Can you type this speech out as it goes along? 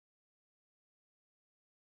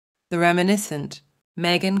The Reminiscent,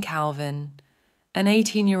 Megan Calvin, an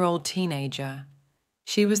 18-year-old teenager.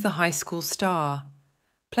 She was the high school star,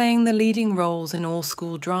 playing the leading roles in all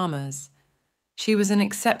school dramas. She was an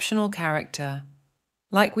exceptional character.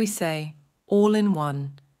 Like we say, all in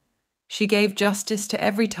one. She gave justice to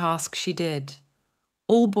every task she did.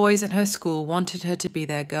 All boys at her school wanted her to be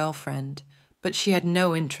their girlfriend, but she had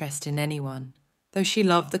no interest in anyone, though she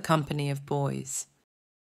loved the company of boys.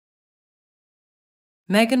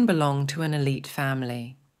 Megan belonged to an elite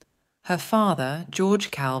family. Her father,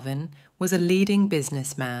 George Calvin, was a leading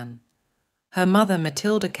businessman. Her mother,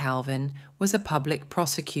 Matilda Calvin, was a public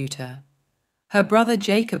prosecutor. Her brother,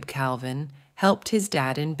 Jacob Calvin, helped his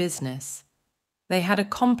dad in business. They had a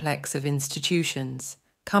complex of institutions,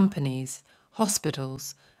 companies,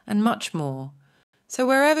 hospitals, and much more, so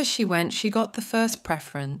wherever she went, she got the first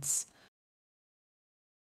preference.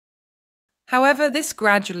 However, this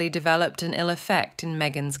gradually developed an ill effect in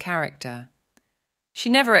Megan's character. She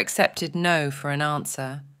never accepted no for an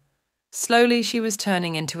answer. Slowly, she was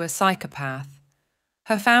turning into a psychopath.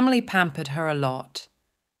 Her family pampered her a lot.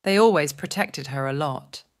 They always protected her a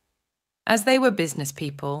lot. As they were business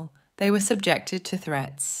people, they were subjected to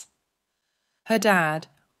threats. Her dad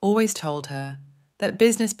always told her that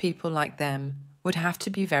business people like them would have to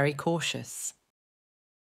be very cautious.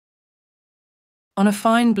 On a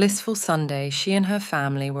fine, blissful Sunday, she and her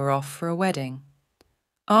family were off for a wedding.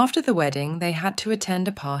 After the wedding, they had to attend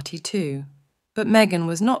a party too, but Megan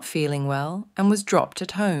was not feeling well and was dropped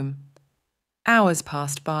at home. Hours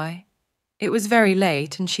passed by. It was very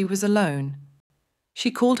late and she was alone.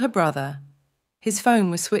 She called her brother. His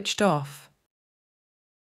phone was switched off.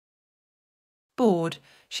 Bored,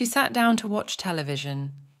 she sat down to watch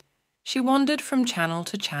television. She wandered from channel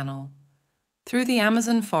to channel, through the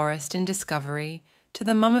Amazon forest in Discovery to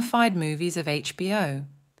the mummified movies of HBO.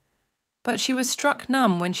 But she was struck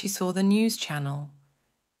numb when she saw the news channel.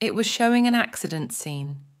 It was showing an accident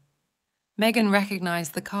scene. Megan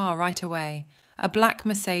recognized the car right away, a black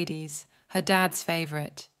Mercedes, her dad's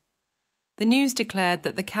favorite. The news declared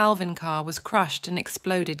that the Calvin car was crushed and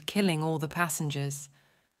exploded, killing all the passengers.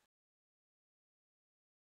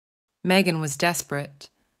 Megan was desperate,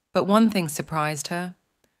 but one thing surprised her.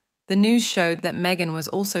 The news showed that Megan was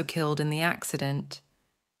also killed in the accident.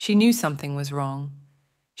 She knew something was wrong.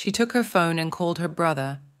 She took her phone and called her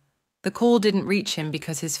brother. The call didn't reach him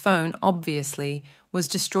because his phone, obviously, was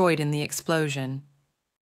destroyed in the explosion.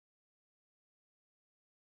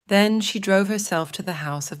 Then she drove herself to the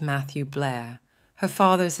house of Matthew Blair, her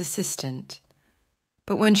father's assistant.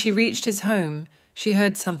 But when she reached his home, she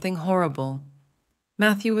heard something horrible.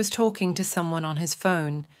 Matthew was talking to someone on his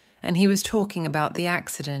phone, and he was talking about the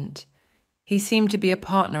accident. He seemed to be a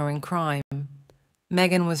partner in crime.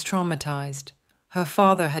 Megan was traumatized. Her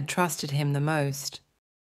father had trusted him the most.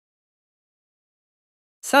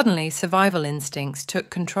 Suddenly, survival instincts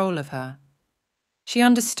took control of her. She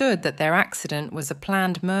understood that their accident was a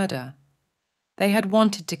planned murder. They had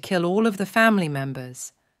wanted to kill all of the family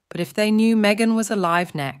members, but if they knew Megan was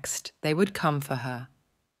alive next, they would come for her.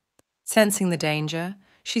 Sensing the danger,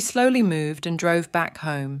 she slowly moved and drove back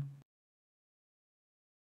home.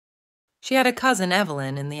 She had a cousin,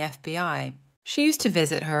 Evelyn, in the FBI. She used to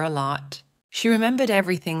visit her a lot. She remembered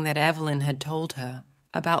everything that Evelyn had told her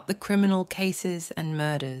about the criminal cases and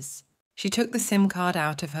murders. She took the SIM card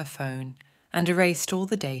out of her phone and erased all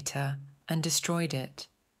the data and destroyed it.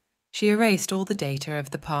 She erased all the data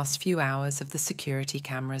of the past few hours of the security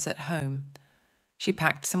cameras at home. She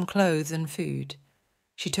packed some clothes and food.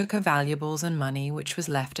 She took her valuables and money which was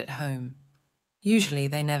left at home. Usually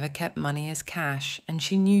they never kept money as cash, and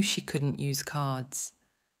she knew she couldn't use cards.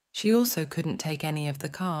 She also couldn't take any of the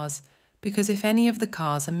cars, because if any of the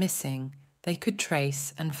cars are missing, they could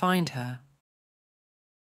trace and find her.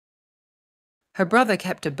 Her brother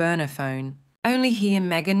kept a burner phone. Only he and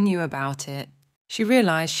Megan knew about it. She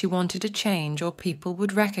realized she wanted a change or people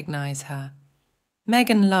would recognize her.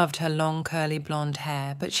 Megan loved her long curly blonde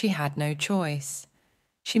hair, but she had no choice.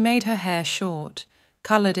 She made her hair short,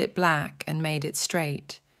 colored it black and made it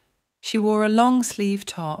straight. She wore a long-sleeve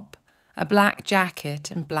top, a black jacket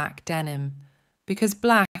and black denim, because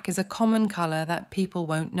black is a common color that people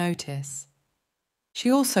won't notice.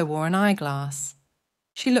 She also wore an eyeglass.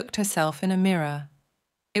 She looked herself in a mirror.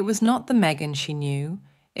 It was not the Megan she knew,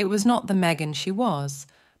 it was not the Megan she was,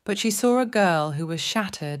 but she saw a girl who was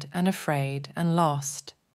shattered and afraid and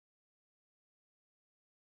lost.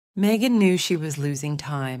 Megan knew she was losing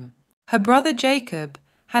time. Her brother Jacob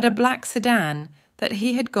had a black sedan that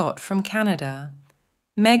he had got from Canada.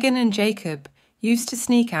 Megan and Jacob used to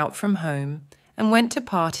sneak out from home and went to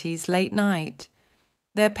parties late night.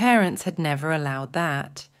 Their parents had never allowed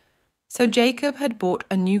that. So Jacob had bought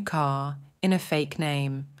a new car in a fake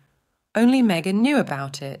name. Only Megan knew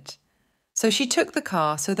about it. So she took the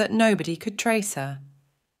car so that nobody could trace her.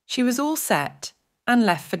 She was all set and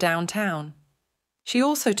left for downtown. She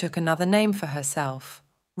also took another name for herself,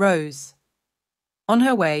 Rose. On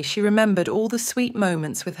her way, she remembered all the sweet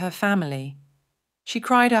moments with her family. She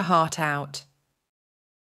cried her heart out.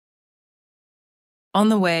 On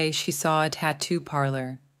the way, she saw a tattoo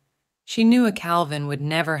parlor. She knew a Calvin would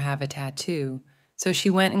never have a tattoo, so she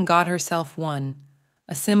went and got herself one,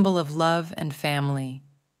 a symbol of love and family.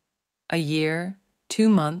 A year, 2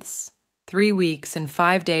 months, 3 weeks, and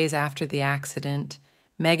 5 days after the accident,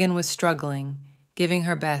 Megan was struggling, giving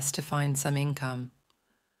her best to find some income.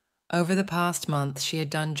 Over the past month, she had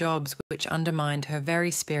done jobs which undermined her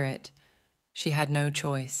very spirit. She had no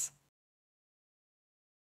choice.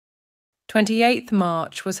 28th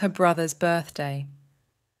March was her brother's birthday.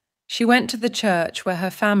 She went to the church where her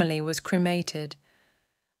family was cremated.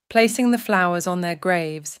 Placing the flowers on their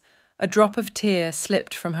graves, a drop of tear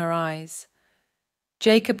slipped from her eyes.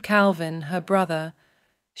 Jacob Calvin, her brother,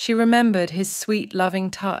 she remembered his sweet, loving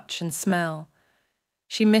touch and smell.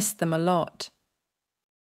 She missed them a lot.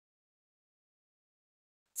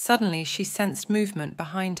 Suddenly she sensed movement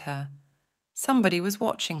behind her. Somebody was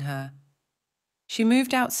watching her. She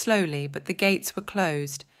moved out slowly, but the gates were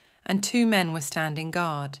closed, and 2 men were standing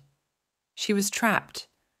guard. She was trapped.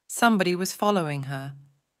 Somebody was following her.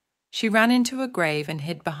 She ran into a grave and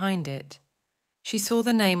hid behind it. She saw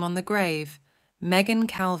the name on the grave, Megan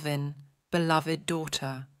Calvin, beloved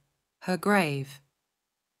daughter. Her grave.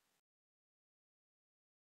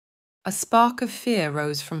 A spark of fear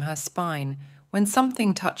rose from her spine when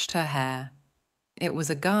something touched her hair. It was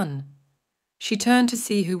a gun. She turned to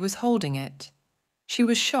see who was holding it. She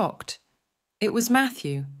was shocked. It was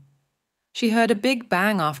Matthew. She heard a big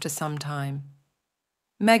bang after some time.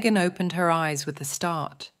 Megan opened her eyes with a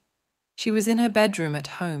start. She was in her bedroom at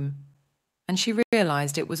home, and she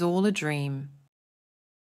realized it was all a dream.